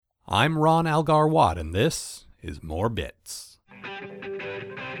I'm Ron Algar Watt, and this is More Bits.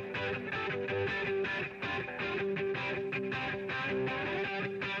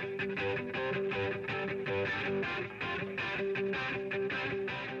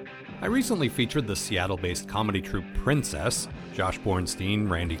 I recently featured the Seattle-based comedy troupe Princess, Josh Bornstein,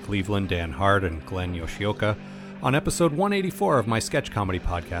 Randy Cleveland, Dan Hart, and Glenn Yoshioka, on episode 184 of my sketch comedy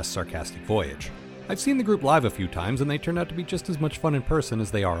podcast, Sarcastic Voyage. I've seen the group live a few times, and they turned out to be just as much fun in person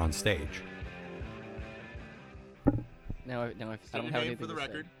as they are on stage. No, I don't have anything for the to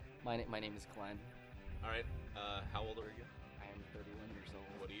record. Say. My name is Glenn. All right. How old are you? I am 31 years old.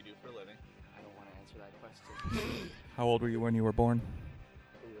 What do you do for a living? I don't want to answer that question. How old were you when you were born?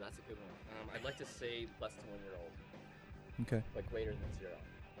 Ooh, that's a good one. I'd like to say less than 1 year old, Okay, but greater than 0.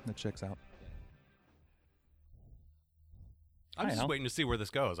 that checks out. I'm Hi, just Al. waiting to see where this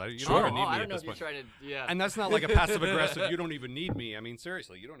goes. You Sure. don't even need me I at don't know this if you're point. trying to. Yeah. And that's not like a passive-aggressive, you don't even need me. I mean,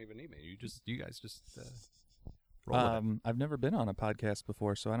 seriously, you don't even need me. You guys just roll with it. I've never been on a podcast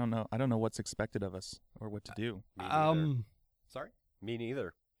before, so I don't know. I don't know what's expected of us or what to do. Sorry? Me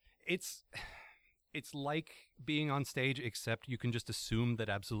neither. It's like being on stage, except you can just assume that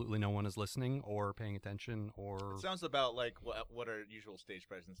absolutely no one is listening or paying attention or... It sounds about like what our usual stage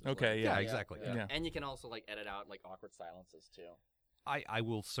presence is. Okay, like. Yeah, yeah, exactly. Yeah. And you can also like edit out like awkward silences too. I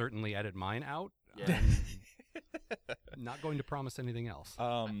will certainly edit mine out. Yeah. Not going to promise anything else.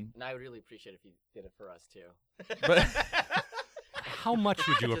 And I would really appreciate if you did it for us too. But How much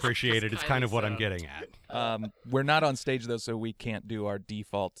would you Just appreciate it? It's kind of what I'm so. getting at. we're not on stage though, so we can't do our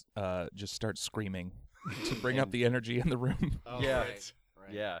default. Just start screaming to bring up the energy in the room. Oh, Yeah. Right.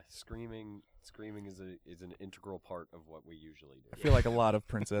 Yeah, screaming is an integral part of what we usually I do. feel like a lot of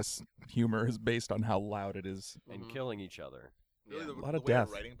princess humor is based on how loud it is. And Mhm. killing each other. Really, Yeah. the, A lot the of way death.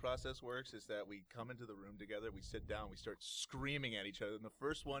 our writing process works is that we come into the room together, we sit down, we start screaming at each other, and the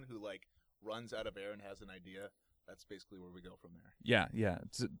first one who like runs out of air and has an idea, that's basically where we go from there. Yeah, yeah.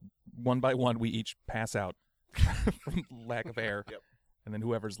 It's, one by one, we each pass out from lack of air. Yep. And then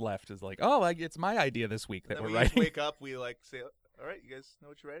whoever's left is like, oh, it's my idea this week that Then we're we each writing. wake up, we like say, "All right, you guys know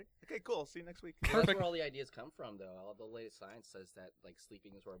what you're writing? Okay, cool. See you next week." Well, that's where all the ideas come from, though. All the latest science says that like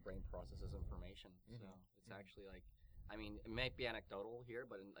sleeping is where our brain processes information. So it's actually like, I mean, it might be anecdotal here,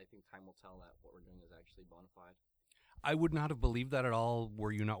 but I think time will tell that what we're doing is actually bona fide. I would not have believed that at all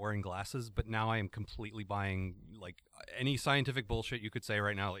were you not wearing glasses, but now I am completely buying like any scientific bullshit you could say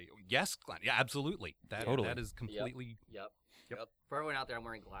right now. Like, yes, Glenn. Yeah, absolutely. Totally. That is completely Yep. For everyone out there, I'm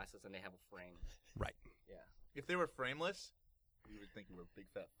wearing glasses and they have a frame. right. Yeah. If they were frameless, you would think you were a big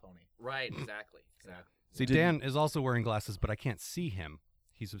fat phony. Right. Exactly. Exactly. See, Dan is also wearing glasses, but I can't see him.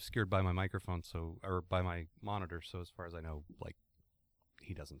 He's obscured by my microphone, or by my monitor. So as far as I know, like,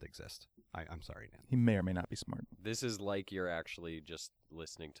 he doesn't exist. I'm sorry, Dan. He may or may not be smart. This is like you're actually just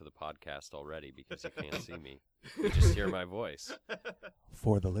listening to the podcast already because you can't see me. You just hear my voice.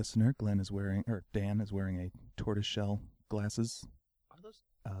 For the listener, Dan is wearing a tortoiseshell glasses Are those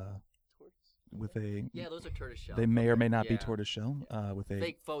tortoise? with a. Yeah, those are tortoiseshell. They may or may not be Yeah. tortoiseshell with a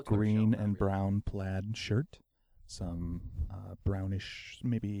Fake faux green tortoiseshell, and not brown plaid shirt, some brownish,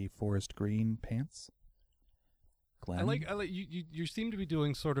 maybe forest green pants. Glenn? I like you seem to be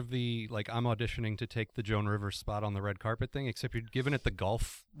doing sort of the like I'm auditioning to take the Joan Rivers spot on the red carpet thing, except you're giving it the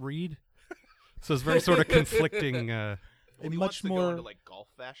golf read. So it's very sort of conflicting. Well, he much wants to more- go into like golf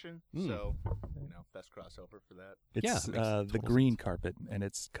fashion, Mm. so best crossover for that. It's Yeah, makes the total green carpet, and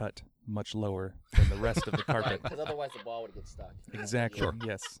it's cut much lower than the rest of the carpet. Because otherwise the ball would get stuck. Exactly. Sure.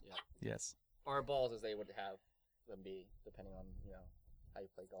 Yes. Yeah. Yes. Or balls as they would have them be, depending on how you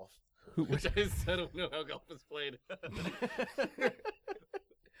play golf. Who- Which I don't know how golf is played.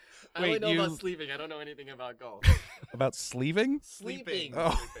 I Wait, only know you- about sleeping. I don't know anything about golf. About sleeving? Sleeping. Oh.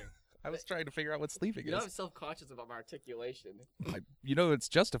 Sleeping. I was trying to figure out what sleeving You know, I'm is. self-conscious about my articulation. It's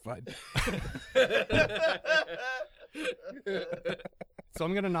justified. So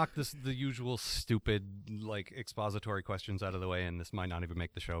I'm gonna knock the usual stupid like expository questions out of the way, and this might not even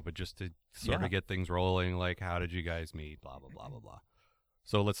make the show, but just to sort Yeah. of get things rolling, like how did you guys meet? Blah blah blah blah blah.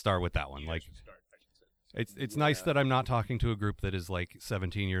 So let's start with that one. You Like should start, I should say. it's nice that I'm not talking to a group that is like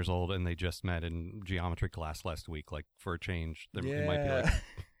 17 years old and they just met in geometry class last week. Like for a change, it might be like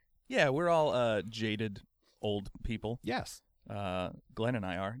Yeah, we're all jaded old people. yes. Glenn and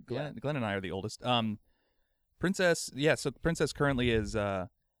I are. Yeah. Glenn and I are the oldest. Princess, so Princess currently is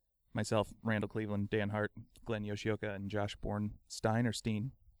myself, Randall Cleveland, Dan Hart, Glenn Yoshioka, and Josh Bornstein or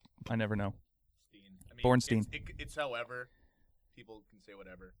Steen. I never know. Steen. I mean, Bornstein. It's however. people can say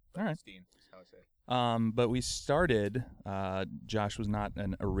whatever. All right. Steen is how I say it. But we started, Josh was not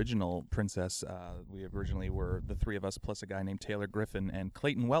an original princess. We originally were the three of us plus a guy named Taylor Griffin and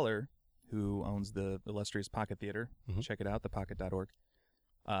Clayton Weller, who owns the illustrious Pocket Theater. Mhm. Check it out, thepocket.org.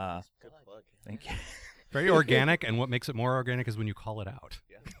 Good plug. Thank you. Very organic, and what makes it more organic is when you call it out.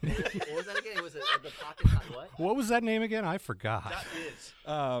 Yeah. What was that again? Was it the pocket? What? What was that name again? I forgot. That is.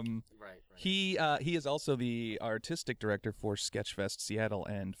 Right. He is also the artistic director for Sketchfest Seattle,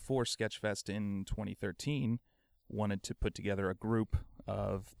 and for Sketchfest in 2013, wanted to put together a group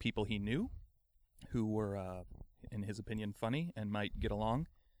of people he knew who were, in his opinion, funny and might get along.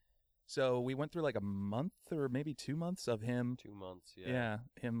 So we went through like a month or maybe 2 months of him. 2 months. Yeah,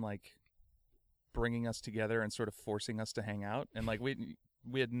 him like bringing us together and sort of forcing us to hang out, and like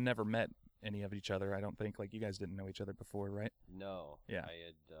we had never met any of each other. I don't think, like, you guys didn't know each other before, right? No. Yeah.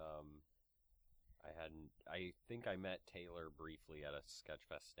 I think I met Taylor briefly at a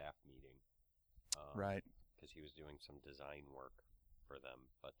Sketchfest staff meeting. Right. Because he was doing some design work for them.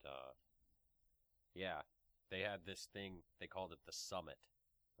 But, yeah, they had this thing, they called it the Summit.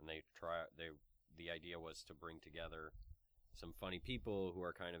 And the idea was to bring together some funny people who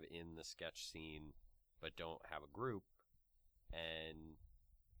are kind of in the sketch scene but don't have a group. And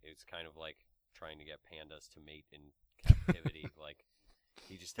it's kind of like trying to get pandas to mate in captivity. Like,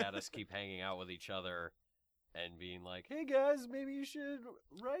 he just had us keep hanging out with each other and being like, hey guys, maybe you should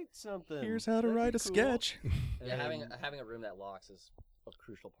write something. Here's how to That'd be write a cool." sketch. Yeah, And- having a room that locks is a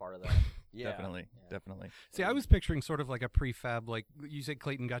crucial part of that. yeah. Definitely. See, I was picturing sort of like a prefab, like you said,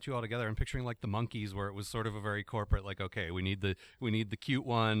 Clayton got you all together. I'm picturing like the Monkees, where it was sort of a very corporate, like, okay, we need the cute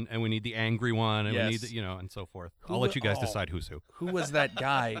one, and we need the angry one, and we need Yes. the, and so forth. Who I'll let wa- you guys oh. decide who's who. Who was that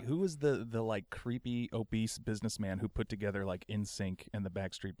guy? Who was the like creepy obese businessman who put together like NSYNC and the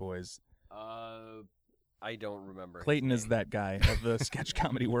Backstreet Boys? I don't remember. his Clayton is name. that guy of the sketch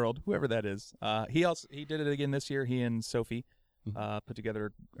comedy world, whoever that is. He did it again this year. He and Sophie put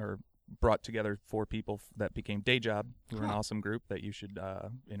together or brought together 4 people that became Day Job, who are an awesome group that you should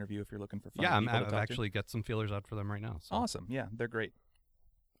interview if you're looking for funny Yeah, people to I've talk to. actually got some feelers out for them right now. So. Awesome. Yeah, they're great.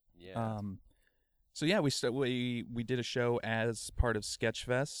 Yeah. So yeah, we did a show as part of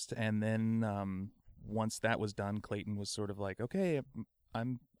Sketchfest, and then once that was done, Clayton was sort of like, "Okay,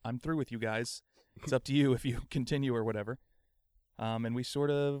 I'm through with you guys. It's up to you if you continue or whatever." And we sort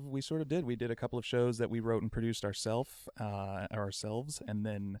of did. We did a couple of shows that we wrote and produced ourselves, and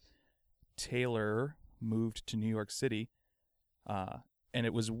then Taylor moved to New York City. And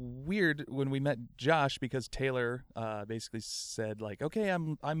it was weird when we met Josh because Taylor basically said like, "Okay,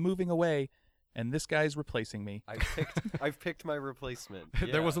 I'm moving away, and this guy's replacing me." I've picked my replacement. There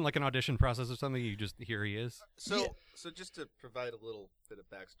Yeah. wasn't like an audition process or something. You just here he is. So just to provide a little bit of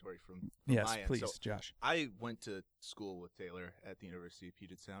backstory from Yes, my end. please, So Josh. I went to school with Taylor at the University of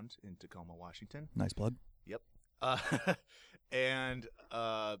Puget Sound in Tacoma, Washington. Nice plug. Yep. And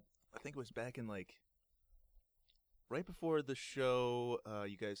I think it was back in like right before the show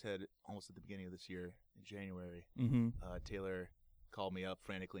you guys had almost at the beginning of this year in January. Mm-hmm. Taylor called me up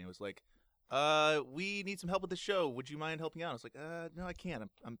frantically and was like, we need some help with the show. Would you mind helping out? I was like, no, I can't.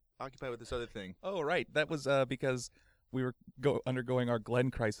 I'm occupied with this other thing. Oh, right. That was because we were undergoing our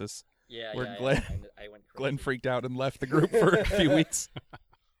Glenn crisis. Yeah, Where yeah, Glenn- I went crazy. Glenn freaked out and left the group for a few weeks.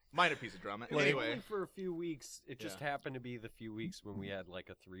 Minor piece of drama. Like, Anyway, only for a few weeks. It just Yeah. happened to be the few weeks when we had like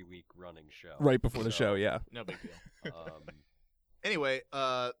a 3-week running show. Right before the So, show, yeah. no big deal. Um, Anyway,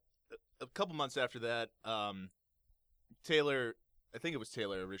 a couple months after that, Taylor, I think it was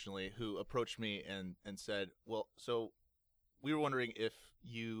Taylor originally, who approached me and said, well, so we were wondering if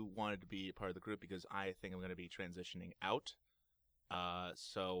you wanted to be a part of the group because I think I'm going to be transitioning out.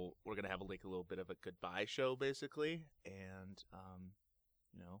 So we're going to have a little bit of a goodbye show, basically. And,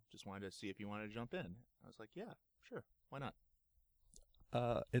 just wanted to see if you wanted to jump in. I was like, yeah, sure. Why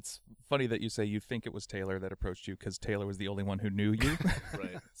not? It's funny that you say you think it was Taylor that approached you because Taylor was the only one who knew you.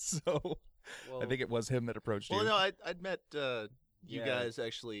 Right. So I think it was him that approached Well, you. no, I'd met you Yeah. guys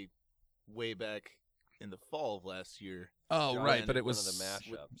actually way back in the fall of last year. Oh, John right, but it one was of the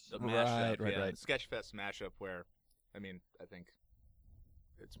mashups. The Right, mashup, right. Sketchfest mashup where, I think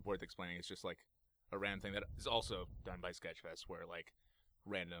it's worth explaining. It's just like a random thing that is also done by Sketchfest where like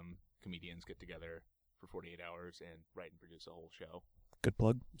random comedians get together for 48 hours and write and produce a whole show. Good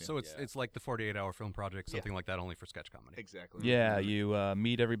plug. So it's Yeah. it's like the 48-hour film project, something like that, only for sketch comedy. Exactly. Yeah, you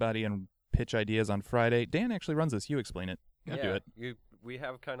meet everybody and pitch ideas on Friday. Dan actually runs this. You explain it. You do it. We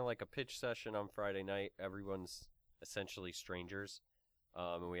have kind of like a pitch session on Friday night. Everyone's essentially strangers,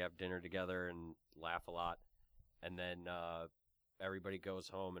 and we have dinner together and laugh a lot. And then everybody goes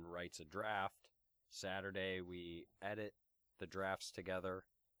home and writes a draft. Saturday we edit the drafts together,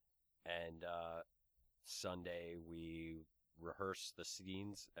 and Sunday we rehearse the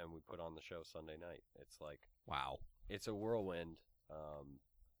scenes and we put on the show Sunday night. It's like, Wow. it's a whirlwind,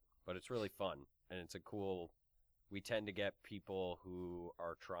 but it's really fun, and it's a cool. We tend to get people who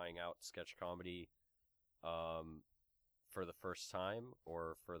are trying out sketch comedy for the first time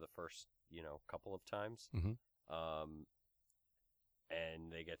or for the first, couple of times. Mhm.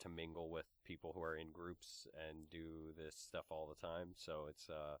 And they get to mingle with people who are in groups and do this stuff all the time. So it's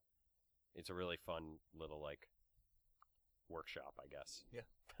a really fun little workshop, I guess.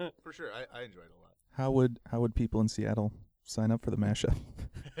 For sure. I enjoyed it a lot. How would people in Seattle sign up for the mashup?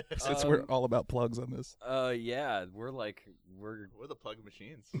 Since we're all about plugs on this. Yeah, we're We're the plug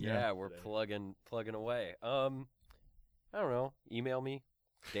machines. yeah, we're today. plugging away. I don't know. Email me,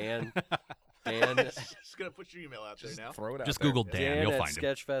 Dan. Dan. Just gonna put your email out there now. Throw it out Just there. Google Dan, you'll at find him.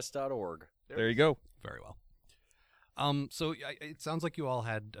 sketchfest.org. There you go. Very well. So it sounds like you all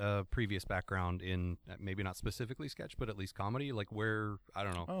had previous background in maybe not specifically sketch, but at least comedy. Like where, I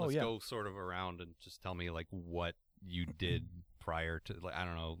don't know. Oh, let's yeah. go sort of around and just tell me like what you did prior to, like, I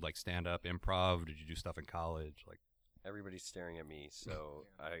don't know, like stand up, improv. Did you do stuff in college? Like Everybody's staring at me, so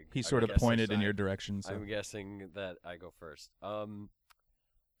He I sort of guess pointed in your direction. So. I'm guessing that I go first.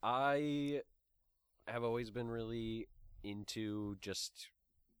 I have always been really into just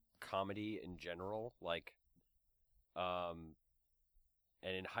comedy in general, and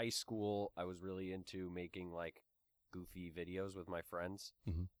in high school I was really into making goofy videos with my friends.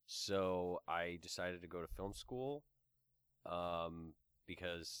 Mhm. So I decided to go to film school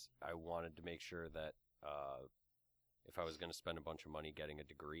because I wanted to make sure that if I was going to spend a bunch of money getting a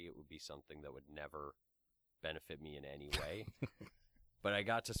degree, it would be something that would never benefit me in any way. But I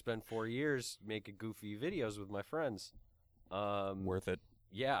got to spend 4 years making goofy videos with my friends. Worth it.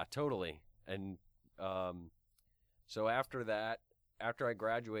 Yeah, totally. And so after that, after I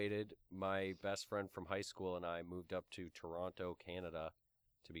graduated, my best friend from high school and I moved up to Toronto, Canada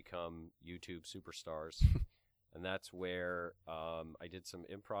to become YouTube superstars. And that's where I did some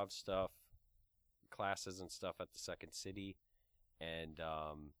improv stuff, classes and stuff at the Second City, and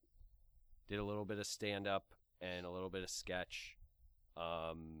did a little bit of stand-up and a little bit of sketch,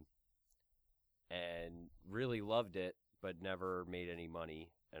 and really loved it, but never made any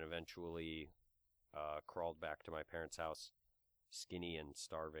money, and eventually crawled back to my parents' house, skinny and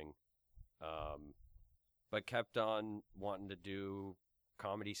starving, but kept on wanting to do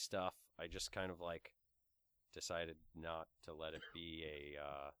comedy stuff. I just kind of decided not to let it be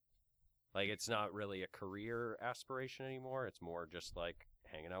it's not really a career aspiration anymore. It's more just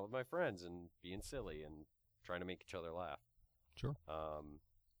hanging out with my friends and being silly and trying to make each other laugh. Sure.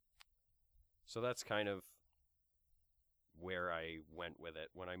 So that's kind of where I went with it.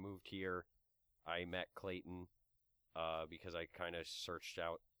 When I moved here, I met Clayton because I kind of searched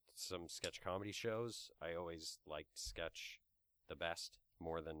out some sketch comedy shows. I always liked sketch the best,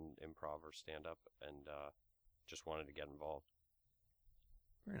 more than improv or stand-up, and just wanted to get involved.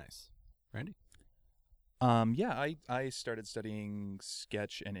 Very nice. Randy? Yeah, I started studying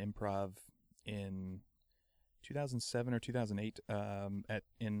sketch and improv in 2007 or 2008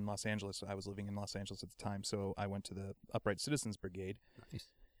 in Los Angeles. I was living in Los Angeles at the time, so I went to the Upright Citizens Brigade. Nice.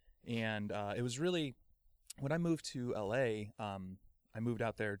 And it was really, when I moved to LA, I moved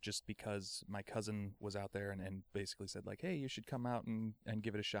out there just because my cousin was out there and basically said, hey, you should come out and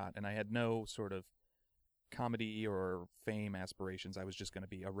give it a shot. And I had no sort of comedy or fame aspirations. I was just going to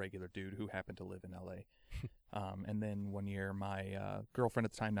be a regular dude who happened to live in LA. And then one year, my girlfriend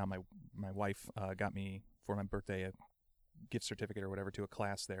at the time, now my wife, got me for my birthday a gift certificate or whatever to a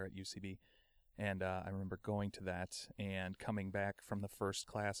class there at UCB. And I remember going to that and coming back from the first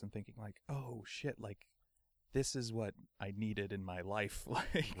class and thinking oh shit, this is what I needed in my life.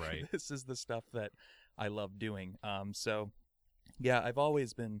 Right. This is the stuff that I love doing. So yeah, I've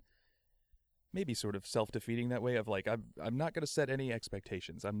always been maybe sort of self-defeating that way of I'm not going to set any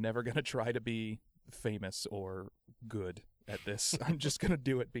expectations. I'm never going to try to be famous or good at this. I'm just going to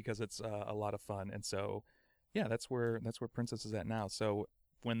do it because it's a lot of fun. And so, yeah, that's where Princess is at now. So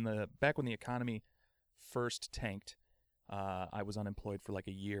back when the economy first tanked, I was unemployed for a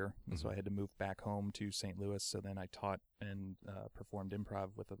year. And so I had to move back home to St. Louis. So then I taught and performed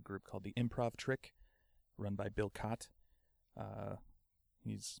improv with a group called the Improv Trick, run by Bill Cott.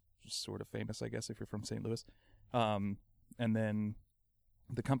 He's sort of famous, I guess, if you're from St. Louis. And then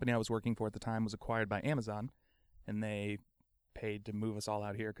the company I was working for at the time was acquired by Amazon, and they paid to move us all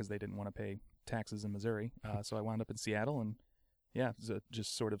out here because they didn't want to pay taxes in Missouri. So I wound up in Seattle, and yeah,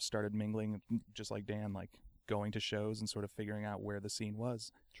 just sort of started mingling, just like Dan, going to shows and sort of figuring out where the scene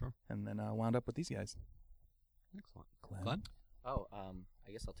was. Sure. And then wound up with these guys. Excellent. Glenn? Glenn? Oh,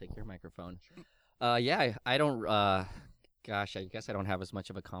 I guess I'll take your microphone. Yeah, I don't. Gosh, I guess I don't have as much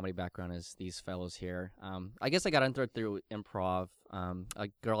of a comedy background as these fellows here. I guess I got into it through improv. A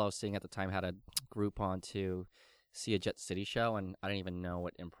girl I was seeing at the time had a Groupon to see a Jet City show, and I didn't even know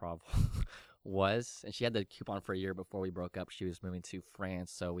what improv was. And she had the coupon for a year before we broke up. She was moving to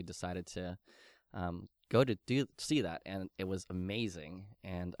France, so we decided to go to see that, and it was amazing.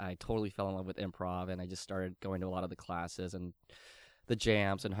 And I totally fell in love with improv, and I just started going to a lot of the classes and the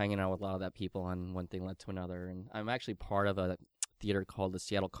jams and hanging out with a lot of that people, and one thing led to another. And I'm actually part of a theater called the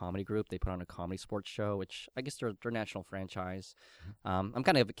Seattle Comedy Group. They put on a comedy sports show, which I guess they're a national franchise. I'm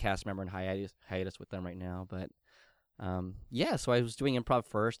kind of a cast member in hiatus with them right now, but yeah, so I was doing improv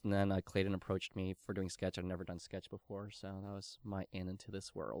first, and then Clayton approached me for doing sketch. I'd never done sketch before, so that was my in into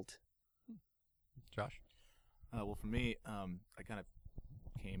this world. Josh? Well, for me, I kind of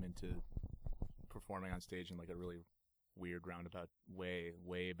came into performing on stage in like a really weird roundabout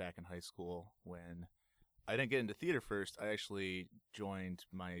way back in high school when I didn't get into theater first. I actually joined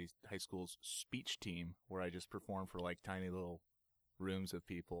my high school's speech team where I just performed for like tiny little rooms of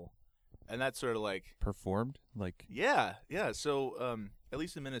people. And that's sort of like Performed? Like, yeah. So at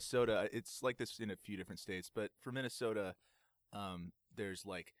least in Minnesota, it's like this in a few different states, but for Minnesota, there's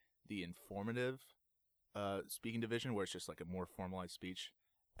like the informative speaking division where it's just like a more formalized speech,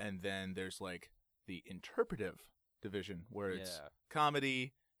 and then there's like the interpretive division where it's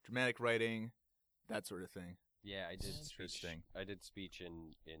comedy, dramatic writing, that sort of thing. Yeah, I did speech. Interesting. I did speech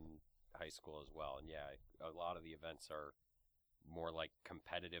in high school as well, and yeah, a lot of the events are more like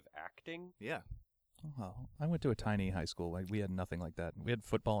competitive acting. Yeah. oh, well, I went to a tiny high school. Like, we had nothing like that. We had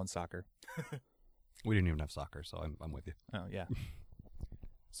football and soccer. We didn't even have soccer, so I'm with you. Oh, yeah.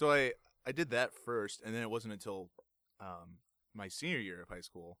 So I did that first, and then it wasn't until my senior year of high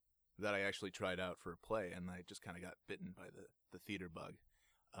school that I actually tried out for a play, and I just kind of got bitten by the theater bug.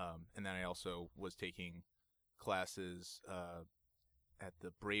 And then I also was taking classes at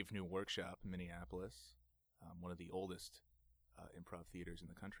the Brave New Workshop in Minneapolis, one of the oldest improv theaters in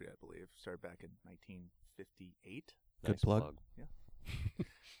the country, I believe. Started back in 1958. Good Nice plug.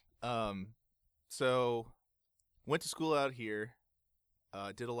 So went to school out here,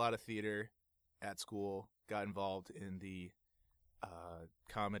 did a lot of theater at school, got involved in the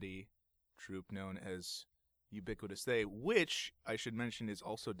comedy troupe known as Ubiquitous They, which I should mention is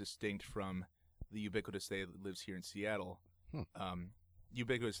also distinct from the Ubiquitous They that lives here in Seattle.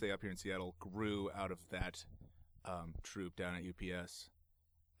 Ubiquitous They up here in Seattle grew out of that troupe down at UPS.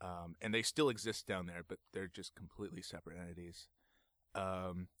 And they still exist down there, but they're just completely separate entities.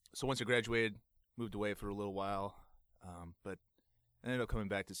 So once I graduated, moved away for a little while, but I ended up coming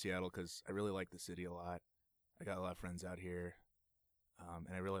back to Seattle because I really like the city a lot. I got a lot of friends out here,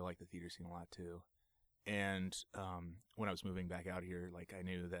 and I really like the theater scene a lot too. And when I was moving back out here, like I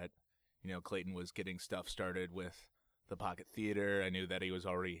knew that, Clayton was getting stuff started with the Pocket Theater. I knew that he was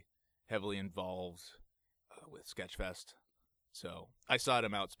already heavily involved with Sketchfest. So I sought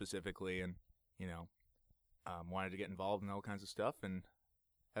him out specifically and, wanted to get involved in all kinds of stuff, and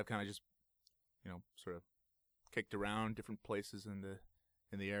have kind of just, sort of kicked around different places in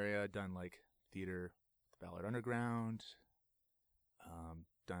the area. Done like theater at the Ballard Underground,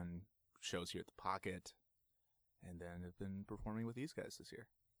 done shows here at the Pocket, and then have been performing with these guys this year.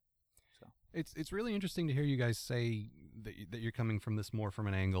 So It's really interesting to hear you guys say that you're coming from this more from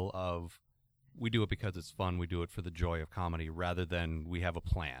an angle of we do it because it's fun, we do it for the joy of comedy, rather than we have a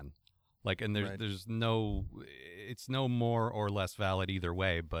plan. Like, and there's no, it's no more or less valid either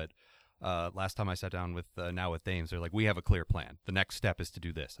way, but last time I sat down with Now with Dames, they're like, we have a clear plan. The next step is to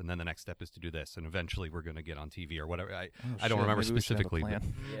do this, and then the next step is to do this, and eventually we're going to get on TV or whatever. I don't remember specifically. But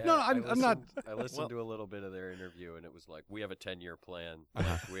Yeah, no, I'm not. I listened to a little bit of their interview, and it was like, we have a 10-year plan.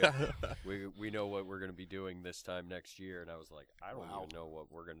 We know what we're going to be doing this time next year, and I was like, I don't even know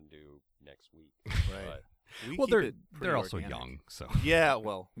what we're going to do next week. Right. Well, they're also young, so Yeah,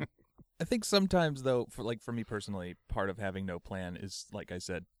 well, I think sometimes, though, for me personally, part of having no plan is, like I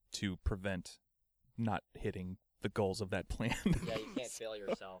said, to prevent not hitting the goals of that plan. Yeah, you can't fail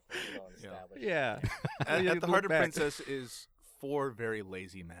yourself if you don't establish. Yeah. at the Heart of Princess is 4 very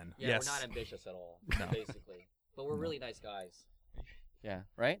lazy men. Yeah, Yes. we're not ambitious at all, No. basically. But we're really nice guys. Yeah,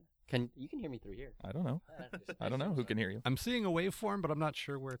 right? You can hear me through here. I don't know. I don't know who can hear you. I'm seeing a waveform, but I'm not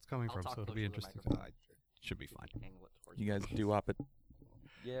sure where it's coming I'll from, talk so it'll closer be to the interesting. microphone. Should be fine. Angle it towards You guys do op it.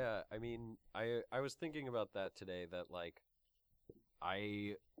 Yeah, I mean, I was thinking about that today, that, like,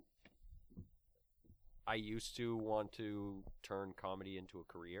 I used to want to turn comedy into a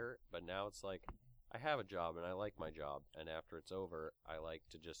career, but now it's like, I have a job and I like my job, and after it's over, I like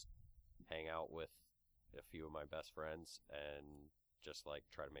to just hang out with a few of my best friends and just like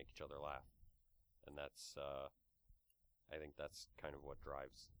try to make each other laugh. And that's I think that's kind of what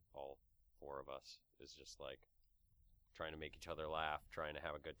drives all four of us, is just like trying to make each other laugh, trying to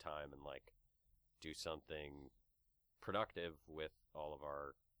have a good time, and like do something productive with all of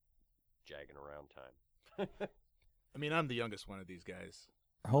our jagging around time. I mean, I'm the youngest one of these guys.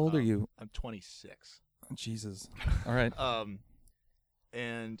 How old are you? I'm 26. Jesus. All right.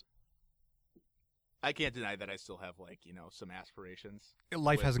 And I can't deny that I still have, like, you know, some aspirations.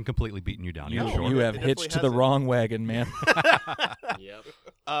 Life With- hasn't completely beaten you down. No, You're sure. You have It hitched definitely to the hasn't. wrong wagon, man. Yep.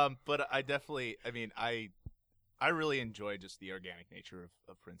 But I definitely, I mean, I really enjoy just the organic nature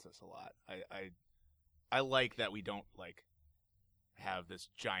of Princess a lot. I like that we don't, like, have this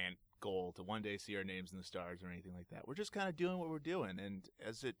giant goal to one day see our names in the stars or anything like that. We're just kind of doing what we're doing, and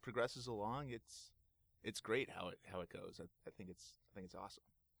as it progresses along, it's great how it goes. I think it's awesome.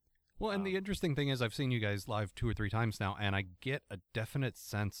 Well, and the interesting thing is I've seen you guys live 2 or 3 times now, and I get a definite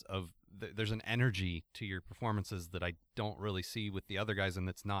sense of there's an energy to your performances that I don't really see with the other guys, and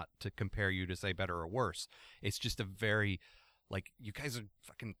it's not to compare you to say better or worse. It's just a very, like, you guys are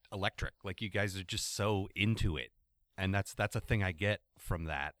fucking electric. Like, you guys are just so into it, and that's a thing I get from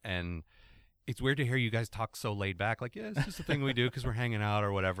that. And it's weird to hear you guys talk so laid back, like, yeah, it's just a thing we do because we're hanging out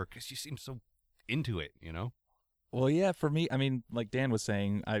or whatever, because you seem so into it, you know? Well, yeah, for me, I mean, like Dan was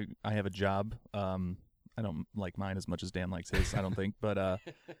saying, I have a job. I don't like mine as much as Dan likes his, I don't think, but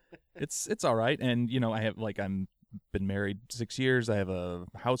it's all right. And, you know, I have, like, I'm been married 6 years. I have a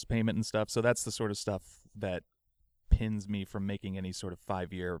house payment and stuff. So that's the sort of stuff that pins me from making any sort of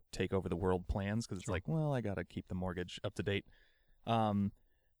 5-year take over the world plans, because it's like, well, I got to keep the mortgage up to date.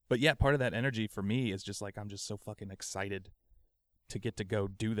 But yeah, part of that energy for me is just like, I'm just so fucking excited to get to go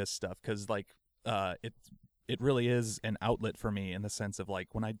do this stuff, because like it really is an outlet for me, in the sense of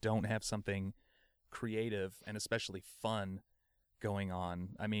like, when I don't have something creative and especially fun going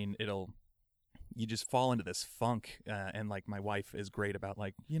on, I mean, you just fall into this funk, and like my wife is great about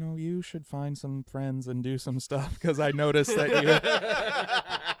like, you know, you should find some friends and do some stuff, because I noticed that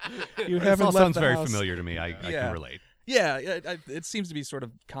you This haven't all left sounds the very house. familiar to me. I can relate. Yeah, it seems to be sort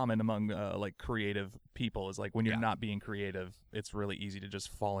of common among like creative people, is like when you're not being creative, it's really easy to just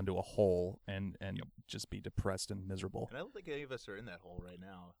fall into a hole and just be depressed and miserable. And I don't think any of us are in that hole right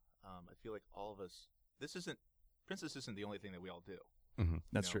now. I feel like all of us. Princess isn't the only thing that we all do. Mm-hmm.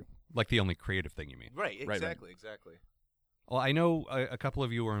 That's know. true. Like the only creative thing you mean. Right. Right. Exactly. Well, I know a couple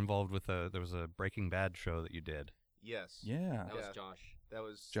of you were involved with there was a Breaking Bad show that you did. Yes. Yeah. That was Yeah. Josh. That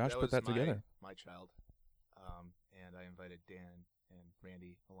was Josh put that together. My child. And I invited Dan and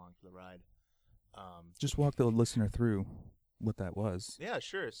Randy along for the ride. Just walk the listener through what that was. Yeah,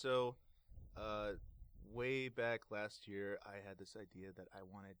 sure. So, way back last year, I had this idea that I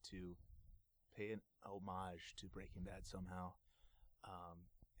wanted to pay an homage to Breaking Bad somehow.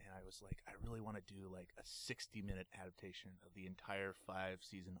 And I was like, I really want to do like a 60-minute adaptation of the entire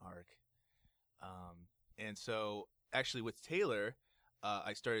 5-season arc. And so, actually, with Taylor,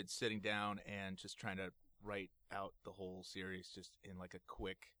 I started sitting down and just trying to write out the whole series just in like a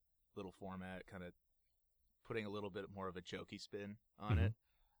quick little format, kind of putting a little bit more of a jokey spin on it.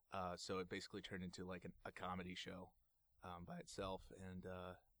 So it basically turned into like a comedy show by itself, and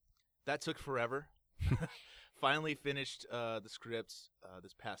that took forever. Finally finished the scripts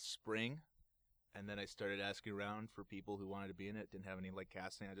this past spring, and then I started asking around for people who wanted to be in it. Didn't have any like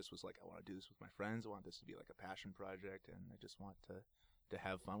casting. I just was like, I want to do this with my friends. I want this to be like a passion project, and I just want to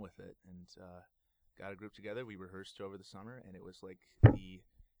have fun with it. And got a group together. We rehearsed over the summer, and it was like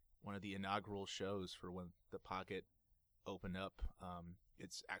one of the inaugural shows for when the Pocket opened up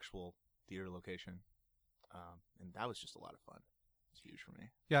its actual theater location, and that was just a lot of fun. It's huge for me.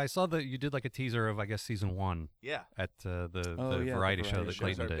 Yeah, I saw that you did like a teaser of, I guess, season 1 Yeah, at the the variety show variety that show.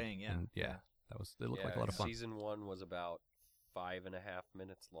 Clayton Start did. Bang, yeah. And Yeah. it looked like a lot of fun. Season 1 was about 5.5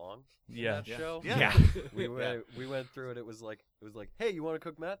 minutes long. Yeah. That show. Yeah. we went through it. It was like, hey, you want to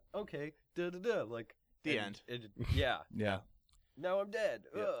cook, Matt? Okay. Like The and end. Yeah. Yeah. Now I'm dead.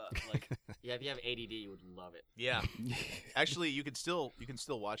 Yeah. Ugh. Like, Yeah, if you have ADD, you would love it. Yeah. Actually, you can still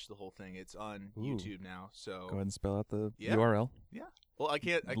watch the whole thing. It's on Ooh. YouTube now. So Go ahead and spell out the Yeah. URL. well, I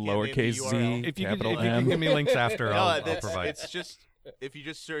can't Lowercase name the z. URL. If you Capital can M. give me links after, No, I'll that's- provide. It's just if you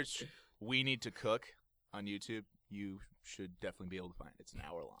just search "We Need to Cook" on YouTube, you should definitely be able to find it. It's an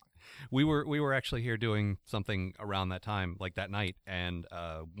hour long. We were actually here doing something around that time, like that night, and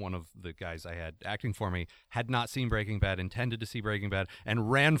one of the guys I had acting for me had not seen Breaking Bad, intended to see Breaking Bad,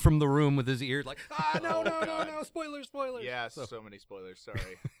 and ran from the room with his ears like, no, spoilers. Yeah, so many spoilers.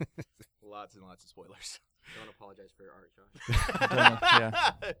 Sorry, lots and lots of spoilers. Don't apologize for your art, Josh.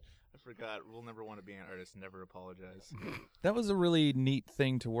 Yeah. I forgot God, we'll never want to be an artist. Never apologize. That was a really neat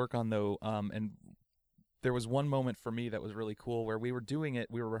thing to work on, though. And there was one moment for me that was really cool where we were doing it,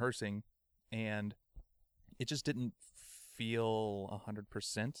 we were rehearsing, and it just didn't feel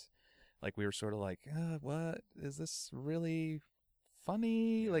 100%. Like we were sort of like, what? Is this really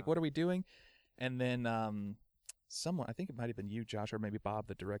funny? Yeah. Like, what are we doing? And then someone, I think it might have been you, Josh, or maybe Bob,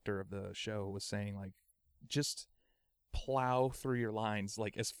 the director of the show, was saying, like, just plow through your lines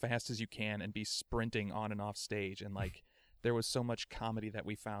like as fast as you can and be sprinting on and off stage. And like there was so much comedy that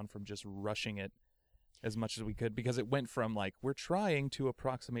we found from just rushing it as much as we could, because it went from like we're trying to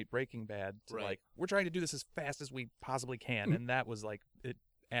approximate Breaking Bad to Right. like we're trying to do this as fast as we possibly can. And that was like, it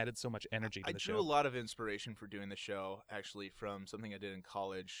added so much energy to I the drew show. a lot of inspiration for doing the show actually from something I did in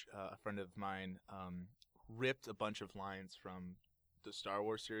college. A friend of mine ripped a bunch of lines from the Star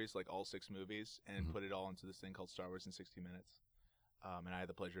Wars series, like all 6 movies, and put it all into this thing called Star Wars in 60 Minutes. And I had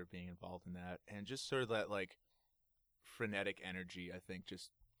the pleasure of being involved in that. And just sort of that like frenetic energy, I think, just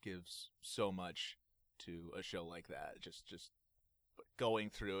gives so much to a show like that. Just going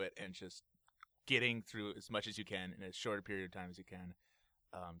through it and just getting through as much as you can in as short a period of time as you can.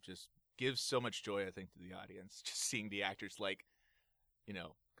 Just gives so much joy, I think, to the audience. Just seeing the actors, like, you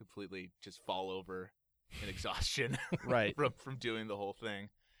know, completely just fall over in exhaustion Right. from doing the whole thing.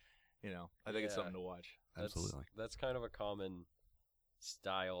 You know, I think it's Yeah. something to watch. Absolutely. That's kind of a common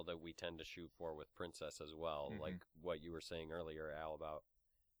style that we tend to shoot for with Princess as well. Mhm. Like what you were saying earlier, Al, about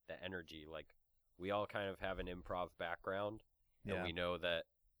the energy. Like we all kind of have an improv background, and Yeah. we know that,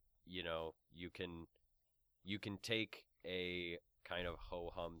 you know, you can take a kind of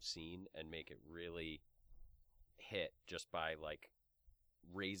ho-hum scene and make it really hit just by like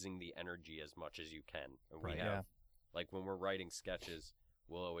raising the energy as much as you can. And we Right. have Yeah. like when we're writing sketches,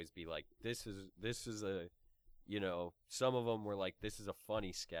 we'll always be like, this is a, you know, some of them were like, this is a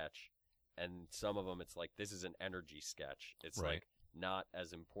funny sketch, and some of them it's like, this is an energy sketch. It's Right. like not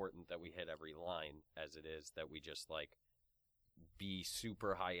as important that we hit every line as it is that we just like be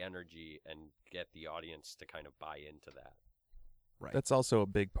super high energy and get the audience to kind of buy into that. Right. That's also a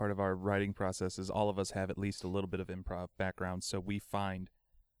big part of our writing process, is all of us have at least a little bit of improv background, so we find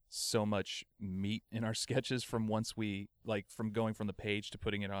so much meat in our sketches from once we, like, from going from the page to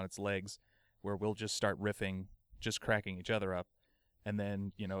putting it on its legs, where we'll just start riffing, just cracking each other up. And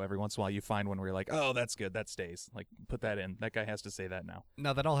then, you know, every once in a while you find one where you're like, oh, that's good, that stays. Like, put that in. That guy has to say that now.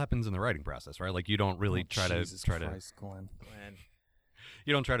 Now that all happens in the writing process, right? Like you don't really try Jesus to Christ, Glenn. And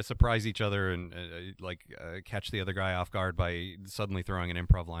you don't try to surprise each other and catch the other guy off guard by suddenly throwing an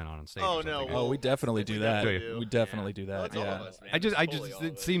improv line on stage. Oh, or no, something. well, Oh, we definitely do that. definitely We definitely do that. That's all Yeah. of us, man. I just It's totally all it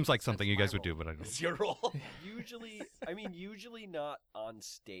of us. seems like something That's you guys my would do, role. but I don't. It's your role. Usually not on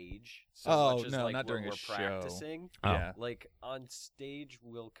stage so Oh, much as no, like not when during a we're show. practicing. Oh. Yeah. Like on stage,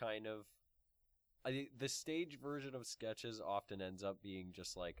 we'll kind of. The stage version of sketches often ends up being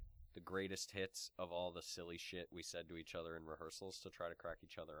just like the greatest hits of all the silly shit we said to each other in rehearsals to try to crack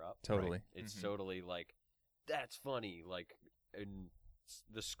each other up. Totally. It's Mhm. totally like, that's funny. Like, and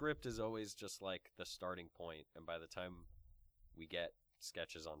the script is always just like the starting point, and by the time we get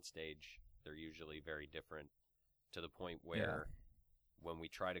sketches on stage, they're usually very different, to the point where when we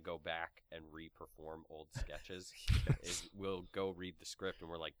try to go back and re-perform old sketches, we'll go read the script and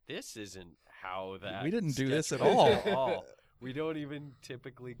we're like, this isn't how that We didn't do sketch this at goes all. at all. We don't even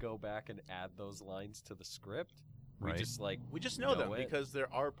typically go back and add those lines to the script. Right. We just like We just know them it. because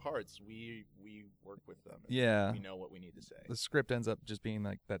there are parts we work with them. and Yeah. we know what we need to say. The script ends up just being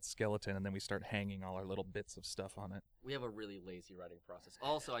like that skeleton, and then we start hanging all our little bits of stuff on it. We have a really lazy writing process.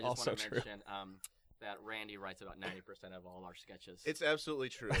 Also, I just Also want to true. mention that Randy writes about 90% of all our sketches. It's absolutely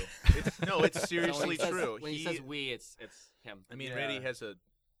true. It's seriously so when he says, true. When he says we, it's him. I mean, Yeah. Randy has a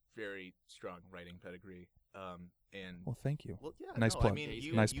very strong writing pedigree. And Well, thank you. well, yeah, Nice no, plug. I mean, Yeah, he's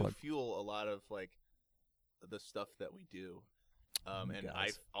you, nice you plug. fuel a lot of like the stuff that we do. And I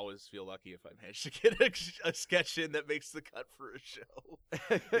guys. always feel lucky if I manage to get a sketch in that makes the cut for a show.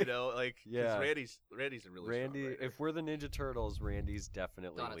 You know, like 'cause Yeah. Randy's a really strong Randy. writer. If we're the Ninja Turtles, Randy's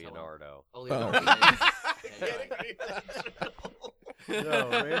definitely Donatello. Leonardo. Oh, Oh. Leonardo. Can't agree with that. No,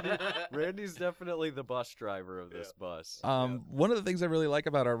 Randy's definitely the bus driver of this bus. One of the things I really like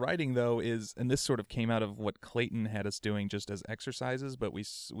about our writing, though, is, and this sort of came out of what Clayton had us doing just as exercises, but we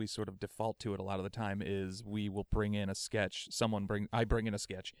sort of default to it a lot of the time, is we will bring in a sketch. I bring in a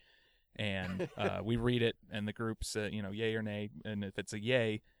sketch, and we read it, and the group says, yay or nay, and if it's a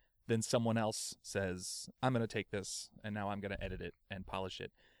yay, then someone else says, I'm going to take this, and now I'm going to edit it and polish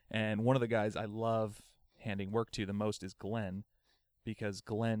it. And one of the guys I love handing work to the most is Glenn. because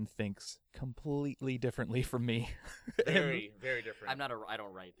Glenn thinks completely differently from me. Very, very different. I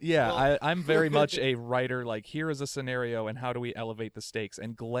don't write. Yeah, Well- I'm very much a writer. Like, here is a scenario, and how do we elevate the stakes?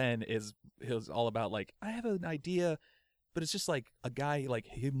 And Glenn is all about like, I have an idea, but it's just like a guy like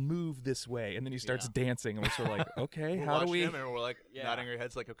he moved this way, and then he starts dancing, and we're sort of like, okay, We're how do watching we? him and we're like Yeah. nodding our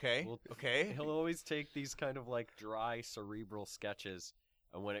heads, like, okay, Well, okay. He'll always take these kind of like dry, cerebral sketches,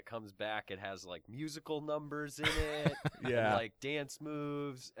 and when it comes back, it has like musical numbers in it, Yeah. and, like dance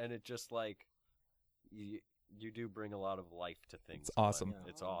moves, and it just like you do bring a lot of life to things. It's awesome. Glenn.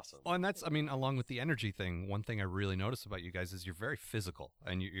 It's awesome. Well, and that's, I mean, along with the energy thing, one thing I really notice about you guys is you're very physical,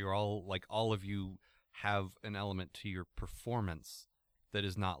 and you're all like, all of you have an element to your performance that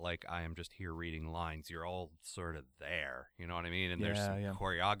is not like I am just here reading lines. You're all sort of there, you know what I mean? And there's Yeah, some yeah.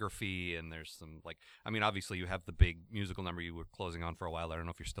 choreography, and there's some like, I mean, obviously you have the big musical number you were closing on for a while. I don't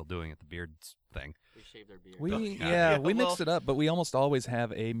know if you're still doing it, the Beards thing. We shave their beard. We Yeah. we well- mixed it up, but we almost always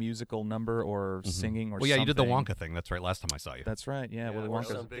have a musical number or singing or Well, yeah, you did the something. Wonka thing. That's right. Last time I saw you. That's right. Yeah, Willy or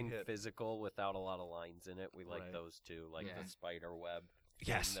Wonka's a Wonka. something big hit. physical without a lot of lines in it. We like Right. those too, like Yeah. the spider web.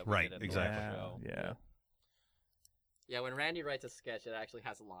 Yes, thing that we right, did at the exactly. last Yeah, show. yeah. Yeah, when Randy writes a sketch, it actually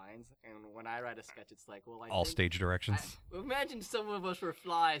has lines, and when I write a sketch, it's like, well, All think stage directions. imagine some of us were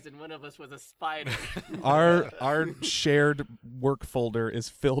flies and one of us was a spider. Our shared work folder is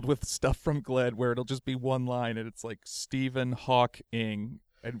filled with stuff from Gled where it'll just be one line and it's like Stephen Hawking,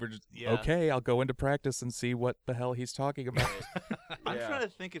 and we're just Yeah. okay. I'll go into practice and see what the hell he's talking about. I'm Yeah. trying to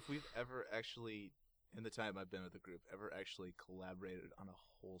think if we've ever actually, in the time I've been with the group, ever actually collaborated on a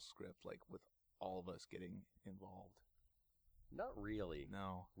whole script, like with all of us getting involved. Not really.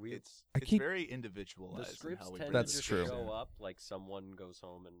 No, We- it's I keep- very The individualized. in scripts how we tend bring to That's just true. show up like someone goes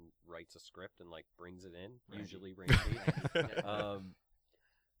home and writes a script and like brings it in. Randy. Usually Randy.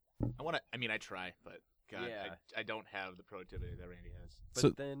 I want to. I mean, I try, but God, Yeah. I don't have the productivity that Randy has.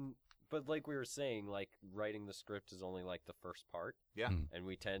 But but like we were saying, like writing the script is only like the first part. Yeah. Mm. And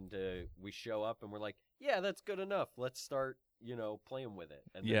we show up and we're like, yeah, that's good enough. Let's start, playing with it.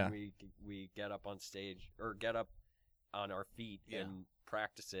 And Yeah. then we get up on stage or get up on our feet Yeah. and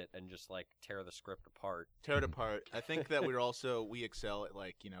practice it and just like tear the script apart. Tear it apart. I think that we excel at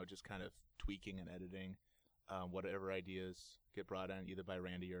like just kind of tweaking and editing whatever ideas get brought in either by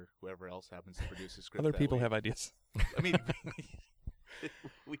Randy or whoever else happens to produce the script. Other that people week. have ideas. I mean,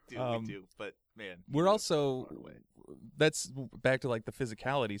 we Um, do. But man, We're you live also far away. that's back to like the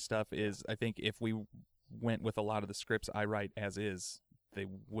physicality stuff. Is I think if we went with a lot of the scripts I write as is, they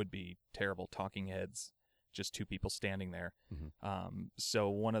would be terrible talking heads, just two people standing there. So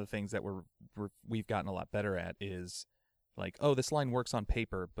one of the things that we've gotten a lot better at is like, oh, this line works on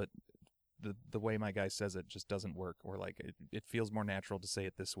paper, but the way my guy says it just doesn't work, or like it feels more natural to say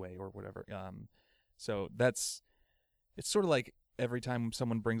it this way or whatever. So it's sort of like every time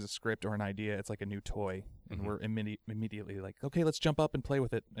someone brings a script or an idea, it's like a new toy, and we're immediately like, okay, let's jump up and play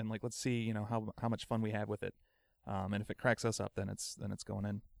with it, and like let's see, how much fun we have with it. And if it cracks us up, then it's going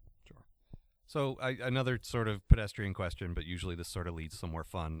in. So another sort of pedestrian question, but usually this sort of leads to more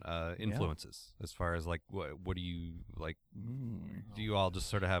fun. Influences, as far as like what do you like? Do you all just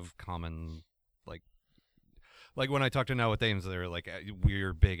sort of have common like when I talk to Now with Ames, they're like,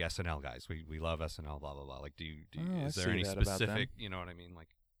 we're big SNL guys. We love SNL, blah blah blah. Like, I is there see any that about them. specific? You know what I mean? Like,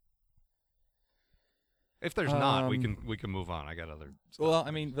 if there's not, we can move on. I got other. Stuff. Well,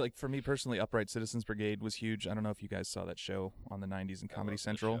 I mean, like for me personally, Upright Citizens Brigade was huge. I don't know if you guys saw that show on the 90s in Comedy loved the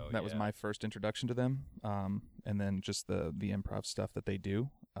Central. show, That was yeah. my first introduction to them. And then just the improv stuff that they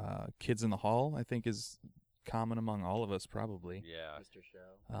do. Kids in the Hall, I think, is common among all of us probably. Yeah. Mr.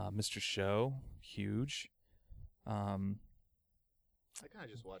 Show. Mr. Show, huge. I kind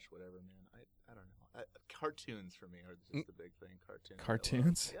of just watch whatever, man. I don't know. Cartoons for me are just the big thing. Cartoons. I love.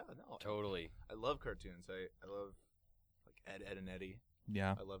 Cartoons? Yeah, no. Totally. I love cartoons. I love like Ed and Eddie.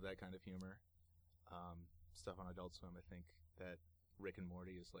 Yeah. I love that kind of humor. Stuff on Adult Swim. I think that Rick and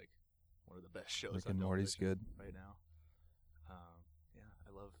Morty is like one of the best shows. Rick on and Morty's television good. right now. Yeah,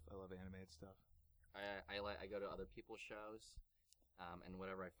 I love animated stuff. I go to other people's shows, and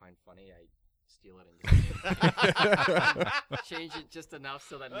whatever I find funny, I steal it and just change it just enough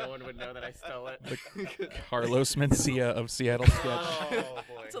so that no one would know that I stole it. Carlos Mencia of Seattle Sketch. Oh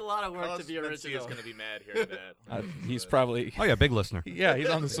boy, It's a lot of work Carlos to be Mencia original. is going to be mad here at that. He's probably Oh yeah, big listener. yeah, he's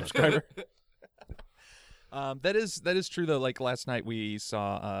on the subscriber. That is true though. Like last night we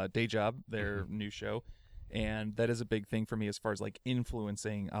saw Day Job, their new show, and that is a big thing for me as far as like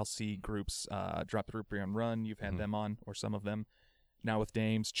influencing. I'll see groups, Drop the Rupee on Run. You've had them on, or some of them. Now with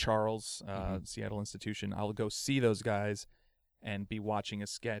Dames, Charles, Seattle Institution. I'll go see those guys and be watching a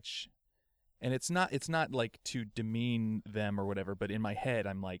sketch, And it's not like to demean them or whatever, but in my head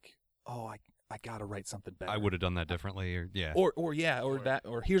I'm like, oh, I gotta write something better. I would have done that differently,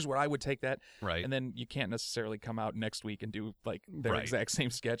 or here's where I would take that. right. And then you can't necessarily come out next week and do like their Right. exact same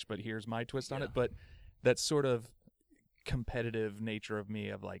sketch, but here's my twist on Yeah. it. But that sort of competitive nature of me,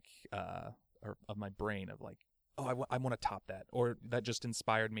 of like, or of my brain, of like, oh, I want to top that, or that just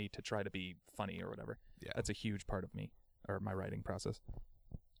inspired me to try to be funny or whatever. Yeah. That's a huge part of me, or my writing process.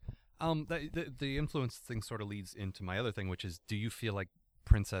 The influence thing sort of leads into my other thing, which is, do you feel like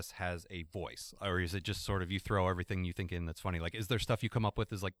Princess has a voice, or is it just sort of you throw everything you think in that's funny? Like, is there stuff you come up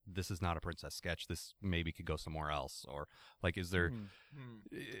with is like, this is not a Princess sketch, this maybe could go somewhere else, or like, is there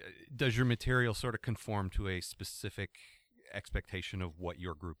does your material sort of conform to a specific expectation of what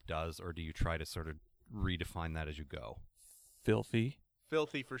your group does, or do you try to sort of redefine that as you go? Filthy.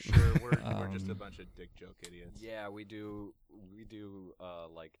 Filthy for sure. We're just a bunch of dick joke idiots. Yeah, we do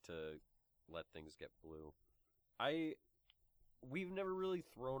like to let things get blue. We've never really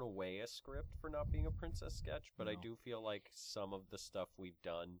thrown away a script for not being a Princess sketch, but I do feel like some of the stuff we've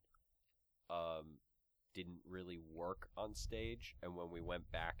done didn't really work on stage, and when we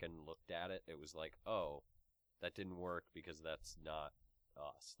went back and looked at it, it was like, oh, that didn't work because that's not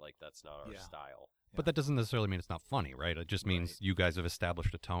us. Like, that's not our Yeah. style. But that doesn't necessarily mean it's not funny, right? It just means you guys have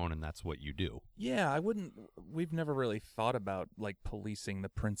established a tone, and that's what you do. Yeah, we've never really thought about like policing the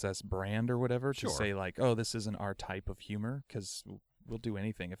Princess brand or whatever Sure. to say like, oh, this isn't our type of humor, because we'll do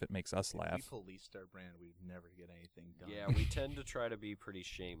anything if it makes us If laugh. we policed our brand, we'd never get anything done. Yeah, we tend to try to be pretty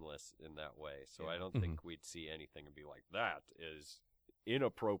shameless in that way, so I don't think we'd see anything and be like, that is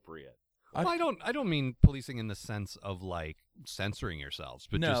inappropriate. Well, I don't mean policing in the sense of like censoring yourselves,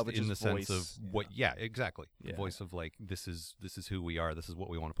 but No, just but in just the sense of voice. what. Yeah, exactly. The Yeah. voice of like, this is who we are. This is what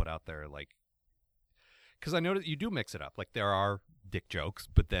we want to put out there. Like, because I know that you do mix it up. Like, there are dick jokes,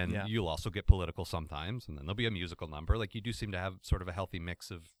 but then Yeah. you'll also get political sometimes, and then there'll be a musical number. Like, you do seem to have sort of a healthy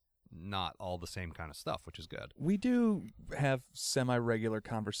mix of not all the same kind of stuff, which is good. We do have semi-regular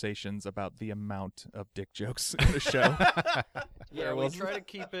conversations about the amount of dick jokes in the show. Yeah, we try to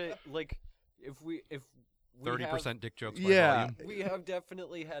keep it like if we 30% dick jokes by Yeah. volume. we have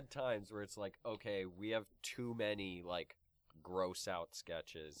definitely had times where it's like, okay, we have too many like gross out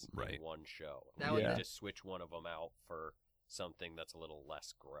sketches Right. in one show. That We would- need to switch one of them out for something that's a little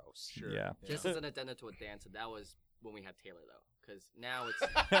less gross. Sure. Yeah. Just as an addendum to what Dan said, that was when we had Taylor though, because now it's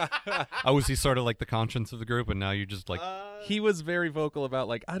Oh, was he sort of like the conscience of the group, and now you're just like, He was very vocal about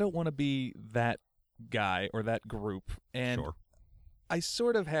like, I don't want to be that guy or that group, and sure. I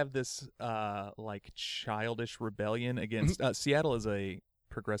sort of have this like childish rebellion against Seattle is a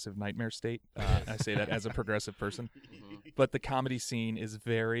progressive nightmare state. I say that as a progressive person, but the comedy scene is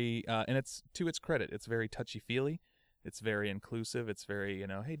very, and it's to its credit, it's very touchy-feely. It's very inclusive. It's very,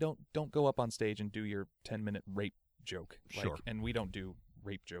 hey, don't go up on stage and do your 10-minute rape joke. Sure. And we don't do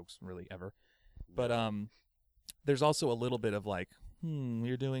rape jokes really ever. But there's also a little bit of like,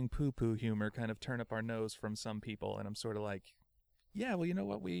 you're doing poo-poo humor, kind of turn up our nose from some people, and I'm sort of like, yeah, well, you know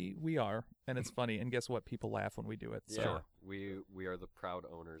what, we are, and it's funny, and guess what, people laugh when we do it. So. Yeah, we are the proud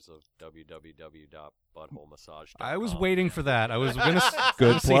owners of www.buttholemassage.com. I was waiting for that. I was going to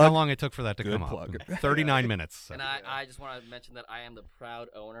Good see how plug. long it took for that to Good come plug. up. 39 minutes. So. and I just want to mention that I am the proud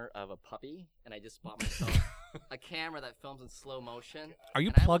owner of a puppy, and I just bought myself a camera that films in slow motion. Are you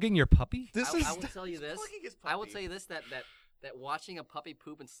and I will- plugging your puppy? I will tell you this. plugging his I will puppy. tell you this that watching a puppy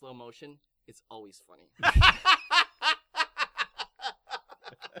poop in slow motion is always funny.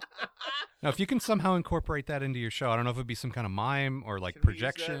 Now, if you can somehow incorporate that into your show, I don't know if it'd be some kind of mime or like Can we use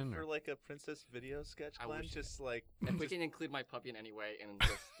projection. that or... for like a princess video sketch, I Glenn? wish- Just like If we can include my puppy in any way in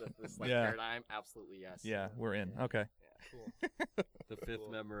this like Yeah. paradigm, absolutely yes. Yeah, we're in. Okay. Cool. The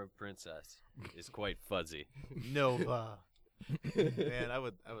fifth member of Princess is quite fuzzy. Nova. Man, I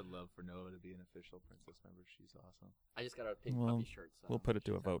would love for Nova to be an official princess member. She's awesome. I just got a pink Well, puppy shirt. So we'll put it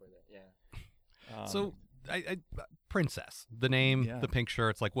to she's a vote. happy with it, Yeah. So, Princess, the name, Yeah. the pink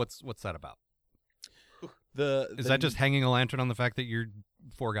shirts, like what's that about? Is the that just hanging a lantern on the fact that you're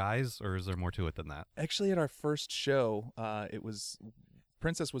four guys, or is there more to it than that? Actually, at our first show, it was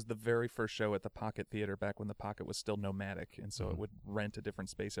Princess was the very first show at the Pocket Theater back when the Pocket was still nomadic, and so it would rent a different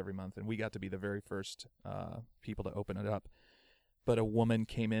space every month, and we got to be the very first people to open it up. But a woman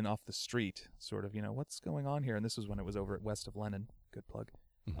came in off the street, sort of, what's going on here? And this was when it was over at West of Lenin. Good plug.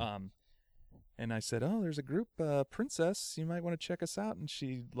 And I said, oh, there's a group, Princess. You might want to check us out. And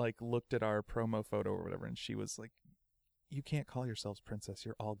she looked at our promo photo or whatever, and she was like, you can't call yourselves Princess.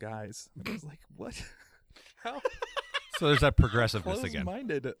 You're all guys. And I was like, what? How? So there's that progressiveness again.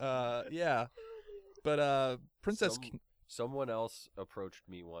 Close-minded. Yeah. But Princess. Someone else approached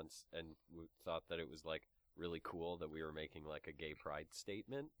me once and thought that it was like really cool that we were making like a gay pride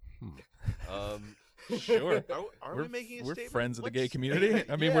statement. Sure. Are we're, we making a we're statement? friends of the gay What's- community.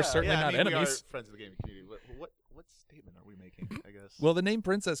 I mean, we're certainly yeah, not I mean, enemies. We are friends of the gaming community. What statement are we making? I guess. Well, the name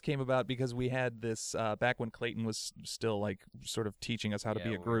Princess came about because we had this back when Clayton was still like sort of teaching us how to be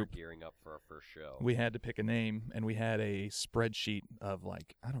a when we were group. gearing up for our first show. We had to pick a name, and we had a spreadsheet of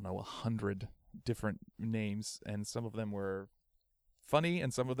like, I don't know, 100 different names, and some of them were funny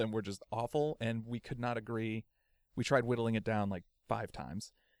and some of them were just awful, and we could not agree. We tried whittling it down like 5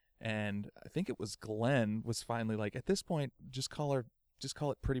 times, and I think it was Glenn was finally like, at this point, just call it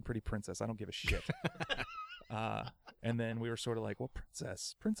Pretty Princess. I don't give a shit. And then we were sort of like, well,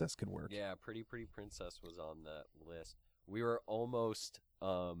 Princess could work. Yeah, Pretty Princess was on that list. We were almost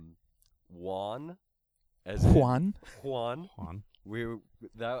Juan. As in Juan. Juan. Juan.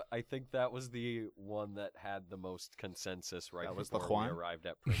 I think that was the one that had the most consensus right That was the before we Juan? arrived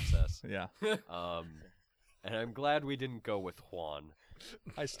at Princess. Yeah, And I'm glad we didn't go with Juan.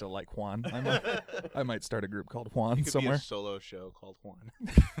 I still like Juan. I might start a group called Juan it could somewhere. be a solo show called Juan.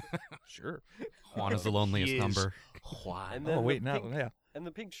 Sure. Juan is the loneliest He is number. Juan. And Oh then wait, the no, pink, yeah. And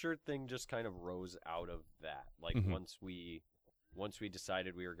the pink shirt thing just kind of rose out of that. Like Mhm. once we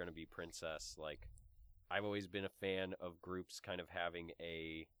decided we were going to be Princess, like I've always been a fan of groups kind of having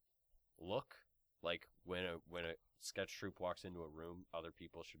a look. Like when a sketch troupe walks into a room, other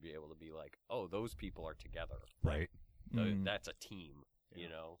people should be able to be like, "Oh, those people are together." Right. Mm. That's a team, Yeah. you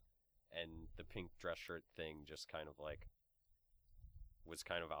know? And the pink dress shirt thing just kind of like was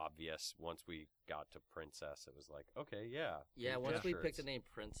kind of obvious once we got to Princess. It was like, okay, yeah. Yeah, pink once dress we picked the shirts. name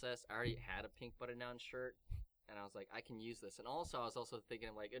Princess, I already had a pink button-down shirt, and I was like, I can use this. And also, I was also thinking,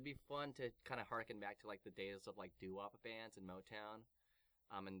 like, it'd be fun to kind of harken back to, like, the days of, like, doo-wop bands in Motown,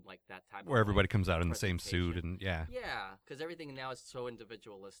 and, like, that type Where of, everybody like, comes out in the same suit presentation. and yeah. Yeah, because everything now is so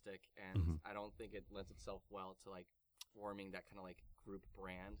individualistic, and Mhm. I don't think it lends itself well to, like, forming that kind of, like, group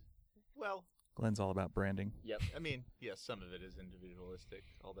brand. Well, Glenn's all about branding. Yep. I mean, yes, some of it is individualistic.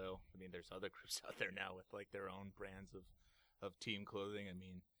 Although, I mean, there's other groups out there now with like their own brands of team clothing. I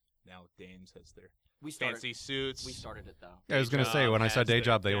mean, now Dames has their We started, fancy suits. we started it, though. I was going to say, Job when I saw has Day their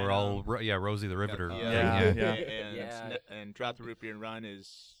Job, they were denim. all, Rosie the Riveter. Yeah. Yeah. And, Yeah. and Drop the Root Beer and Run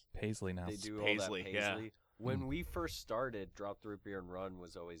is Paisley now. They do Paisley, all that yeah. Paisley. When we first started, Drop the Root Beer and Run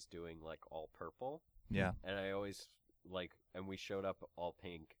was always doing like all purple. Yeah. And I always and we showed up all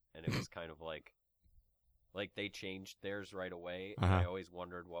pink, and it was kind of like they changed theirs right away. And I Uh-huh. always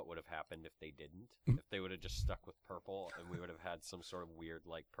wondered what would have happened if they didn't. If they would have just stuck with purple, and we would have had some sort of weird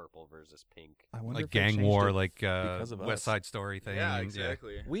like purple versus pink. I wonder Like if they gang changed war, it like because of West us. Side Story thing. yeah, and-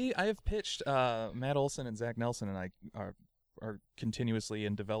 exactly. I have pitched Matt Olson and Zach Nelson and I are continuously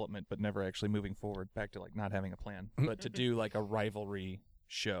in development but never actually moving forward, back to like not having a plan, but to do like a rivalry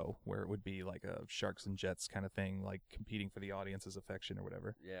show where it would be like a Sharks and Jets kind of thing, like competing for the audience's affection or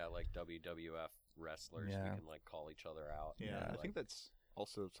whatever. Yeah, like WWF wrestlers. Yeah. We can like call each other out. Yeah, Yeah. I think that's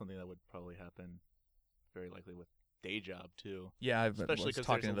also something that would probably happen very likely with Day Job too. Yeah, I Especially was 'cause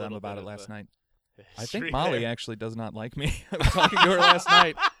talking there's to a them little about bit it of last a night. I history think Molly there. actually does not like me. I was talking to her last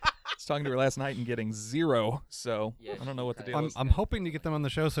night. I was talking to her last night and getting 0, so Yeah, I don't know what the she deal kinda- is. I'm hoping to get them on the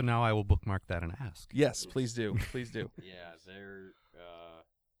show, so now I will bookmark that and ask. Yes, please do. Please do. Yeah, they're.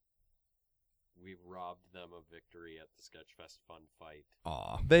 We robbed them of victory at the Sketchfest Fun Fight.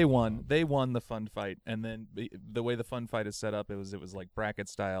 Aw. They won. They won the fun fight, and then the way the fun fight is set up, it was like bracket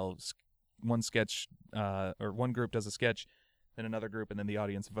style. One sketch, or one group does a sketch, then another group, and then the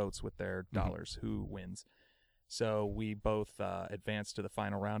audience votes with their dollars who wins. So we both advanced to the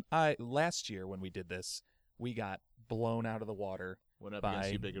final round. Last year when we did this, we got blown out of the water Went up by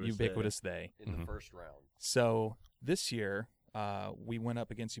against Ubiquitous They. In Mhm. the first round. So this year, we went up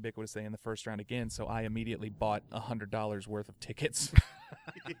against Ubiquitous They in the first round again. So I immediately bought $100 worth of tickets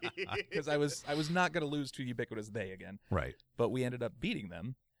because I was not going to lose to Ubiquitous They again. Right. But we ended up beating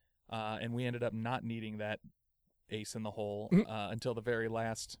them, and we ended up not needing that ace in the hole until the very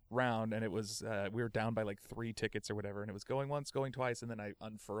last round. And it was we were down by like 3 tickets or whatever, and it was going once, going twice, and then I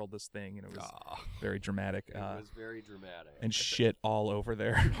unfurled this thing, and it was very dramatic. It was very dramatic. And shit all over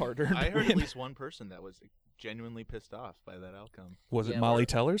their hard-earned I heard win. at least one person that was genuinely pissed off by that outcome. Was it Yeah, Molly we're-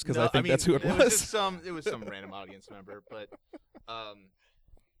 Tellers? Because No, I think that's who it was. was. Just some random audience member, but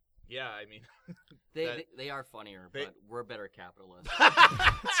yeah, I mean, They are funnier, They- but we're better capitalists.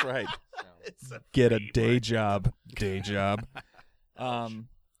 That's right. So. it's a Get a free day market. job. Day job.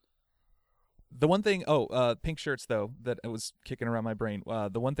 The one thing, pink shirts though, that it was kicking around my brain.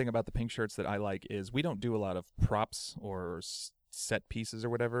 The one thing about the pink shirts that I like is we don't do a lot of props or set pieces or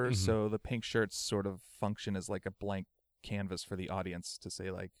whatever. Mhm. So the pink shirts sort of function as like a blank canvas for the audience to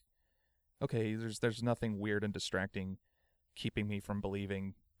say like, okay, there's nothing weird and distracting keeping me from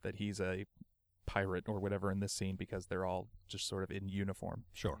believing that he's a pirate or whatever in this scene because they're all just sort of in uniform.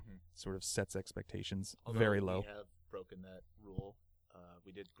 Sure. Sort of sets expectations Although very low. We have broken that rule.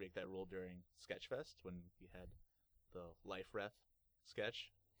 We did break that rule during Sketchfest when we had the Life Ref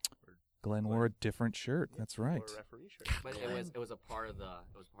sketch. Glenn wore a different shirt. That's right. Or referee shirt. But it was a part of the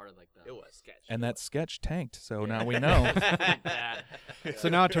sketch. And that sketch tanked, so now we know. Bad. So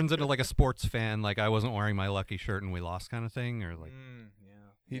now it turns into like a sports fan, like I wasn't wearing my lucky shirt and we lost kind of thing, or like.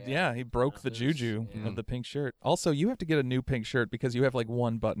 He broke the juju of the pink shirt. Also, you have to get a new pink shirt because you have like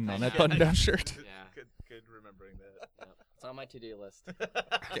one button on that button-down shirt. Yeah. Good remembering that. Yep. It's on my to-do list.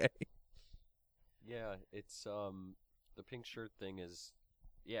 Okay. Yeah, it's the pink shirt thing is,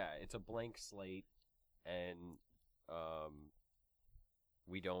 it's a blank slate, and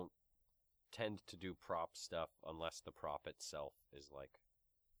we don't tend to do prop stuff unless the prop itself is like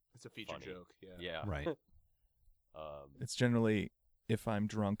It's a feature funny. joke. Yeah. Yeah. Right. It's generally if I'm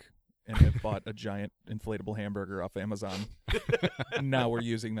drunk and have bought a giant inflatable hamburger off Amazon. Now we're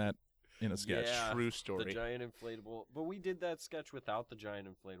using that in a sketch. Yeah, True the story. giant inflatable. But we did that sketch without the giant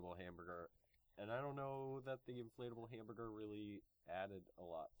inflatable hamburger, and I don't know that the inflatable hamburger really added a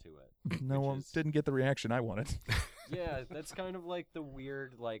lot to it. No which one is- didn't get the reaction I wanted. Yeah, that's kind of like the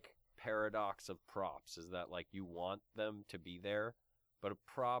weird like paradox of props is that like you want them to be there, but a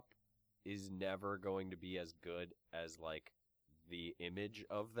prop is never going to be as good as like the image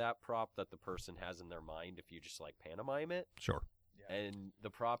of that prop that the person has in their mind if you just like pantomime it. Sure. And the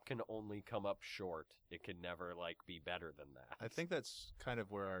prop can only come up short. It can never like be better than that. I think that's kind of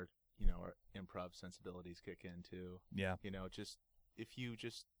where our our improv sensibilities kick in too. Yeah. Just if you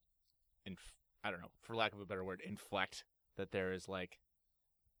just I don't know, for lack of a better word, inflect that there is like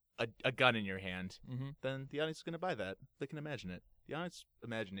a gun in your hand, then the audience is going to buy that. They can imagine it. The audience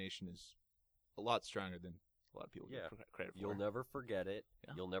imagination is a lot stronger than a lot of people give credit for. You'll never forget it.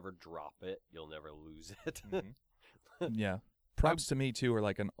 Yeah. You'll never drop it. You'll never lose it. Yeah. Props to me too are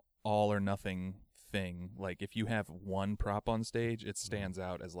like an all or nothing thing. Like if you have one prop on stage, it stands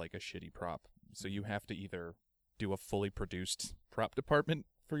out as like a shitty prop. So you have to either do a fully produced prop department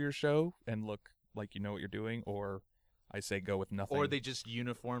for your show and look like you know what you're doing, or I say go with nothing. Or they just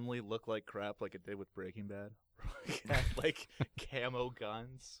uniformly look like crap, like it did with Breaking Bad. Like camo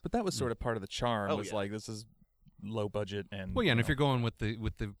guns. But that was sort of part of the charm. Oh, was yeah. like this is low budget and Well, yeah, and if you're going with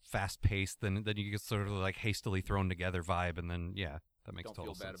the fast pace, then you get sort of like hastily thrown together vibe, and then that makes Don't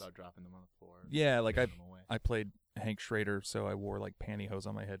total feel bad sense. about dropping them on the floor. Yeah, like throwing them away. I played Hank Schrader, so I wore like pantyhose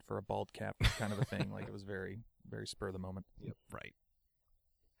on my head for a bald cap kind of a thing. Like it was very, very spur of the moment. Yep. Right.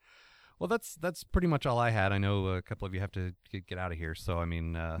 Well, that's pretty much all I had. I know a couple of you have to get out of here, so I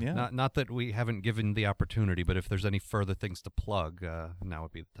mean, not that we haven't given the opportunity, but if there's any further things to plug, now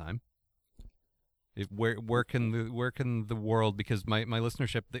would be the time. Where can the world, because my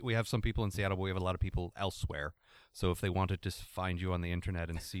listenership, we have some people in Seattle, but we have a lot of people elsewhere. So if they wanted to find you on the internet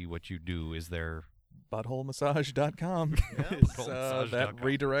and see what you do, is there buttholemassage.com. Buttholemassage.com. That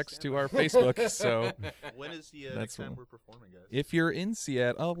redirects to our Facebook. So When is the That's next time cool. we're performing, guys? if you're in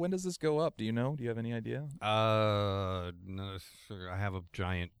Seattle, when does this go up? Do you know? Do you have any idea? no, I have a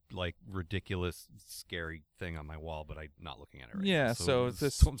giant, like, ridiculous, scary thing on my wall, but I'm not looking at it right Yeah, now. so it's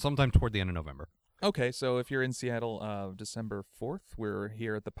this- sometime toward the end of November. Okay, so if you're in Seattle, December 4th, we're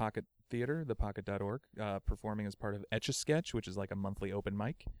here at the Pocket Theater, thepocket.org, performing as part of Etch-a-Sketch, which is like a monthly open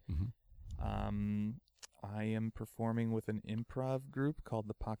mic. Mhm. I am performing with an improv group called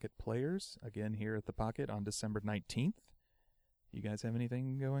the Pocket Players, again here at the Pocket on December 19th. You guys have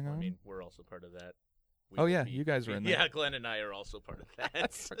anything going on? I mean, we're also part of that. We Oh, will yeah, be- you guys are in that. Yeah, Glenn and I are also part of that.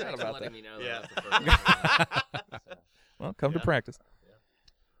 Thanks for letting me know that Yeah. that's the first one. So, Well, come to Yeah. practice.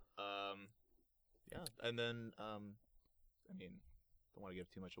 And then, I mean, don't want to give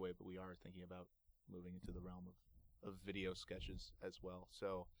too much away, but we are thinking about moving into the realm of video sketches as well.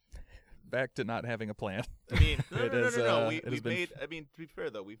 So, Back to not having a plan. I mean, It no. has, it has We've been made. I mean, to be fair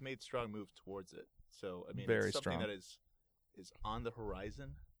though, we've made strong moves towards it. So, I mean, Very it's something strong. that is on the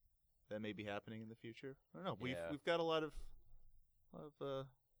horizon that may be happening in the future. I don't know. We've Yeah. got a lot of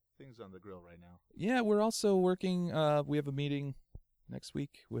things on the grill right now. Yeah, we're also working. We have a meeting next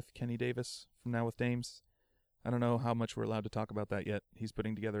week with Kenny Davis from Now with Dames. I don't know how much we're allowed to talk about that yet. He's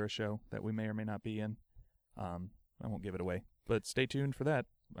putting together a show that we may or may not be in. I won't give it away, but stay tuned for that.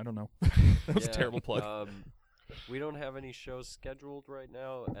 I don't know. That was a Yeah, terrible plug. We don't have any shows scheduled right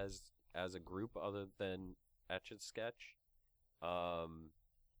now as a group other than Etch-a-Sketch.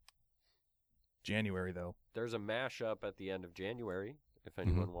 January though. There's a mashup at the end of January If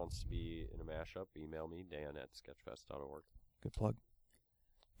anyone wants to be in a mashup, email me, dan@sketchfest.org. Good plug.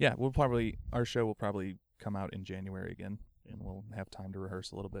 Yeah, our show will probably come out in January again, and we'll have time to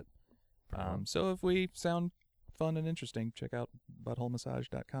rehearse a little bit. So if we sound fun and interesting, check out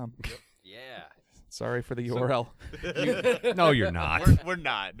buttholemassage.com. Yeah. Sorry for the URL. No, you're not. We're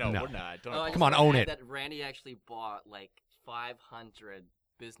not. No, No. we're not. Don't Oh, I Come just on, wanna own add it. That Randy actually bought like 500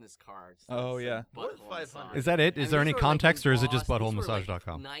 business cards. that Oh, said yeah. What butthole 500? massage. Is that it? Is And there these any were, like, context, or is it just embossed- these were, like,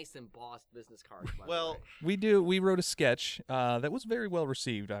 buttholemassage.com? Nice embossed business cards. By Well, the way. We wrote a sketch that was very well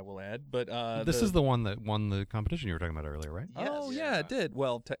received, I will add. But This is the one that won the competition you were talking about earlier, right? Oh Yes. yeah, it did.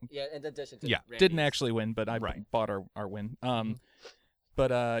 Well, Yeah, in addition to Yeah. didn't Randy's- actually win, but I Right. bought our win.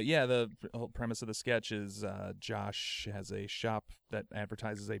 But yeah, the whole premise of the sketch is Josh has a shop that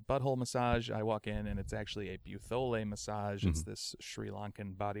advertises a butthole massage. I walk in, and it's actually a Buthole massage. It's this Sri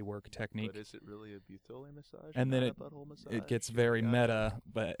Lankan bodywork technique. but is it really a Buthole massage? And then not it- a butthole massage? It gets very meta,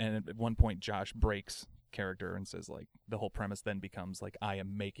 and at one point Josh breaks character and says like the whole premise then becomes like I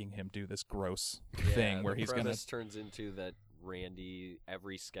am making him do this gross thing where the he's gonna premise turns into that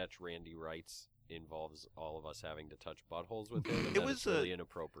every sketch Randy writes involves all of us having to touch buttholes with him, and It that was it's really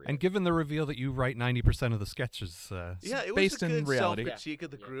inappropriate. And given the reveal that you write 90% of the sketches, Yeah, it based was a in good reality. self-critique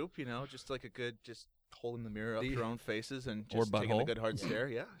of the Yeah. group, just like a good, just holding the mirror up to The- your own faces and Or just taking a butthole. good hard stare.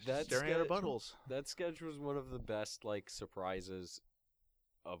 Yeah, That staring at our sketch- buttholes. That sketch was one of the best surprises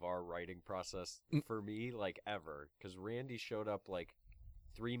of our writing process for me ever, because Randy showed up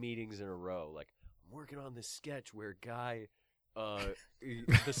 3 meetings in a row. I'm working on this sketch where guy,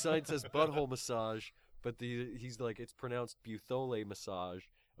 the sign says butthole massage, but he's it's pronounced Buthole massage,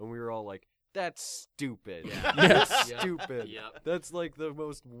 and we were all like, that's stupid. Yeah. That's Yep. stupid. Yep. That's the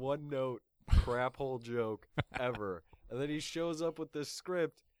most one-note crap hole joke ever. And then he shows up with this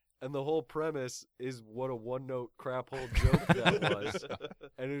script, and the whole premise is what a one-note crap hole joke that was.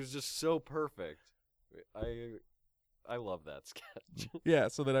 And it was just so perfect. I love that sketch. Yeah,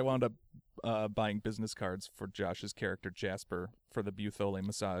 so that I wound up buying business cards for Josh's character Jasper for the Buthole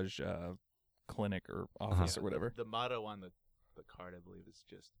massage clinic or office or whatever. The motto on the card, I believe, is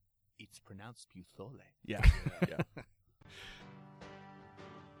just "It's pronounced Buthole." Yeah. Yeah.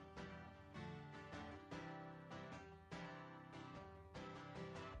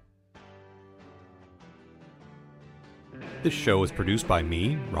 This show is produced by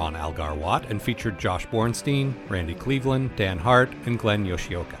me, Ron Algar Watt, and featured Josh Bornstein, Randy Cleveland, Dan Hart, and Glenn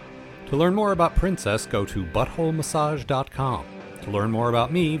Yoshioka. To learn more about Princess, go to buttholemassage.com. To learn more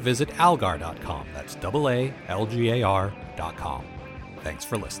about me, visit algar.com. That's AALGAR.com. Thanks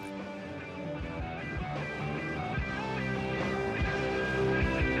for listening.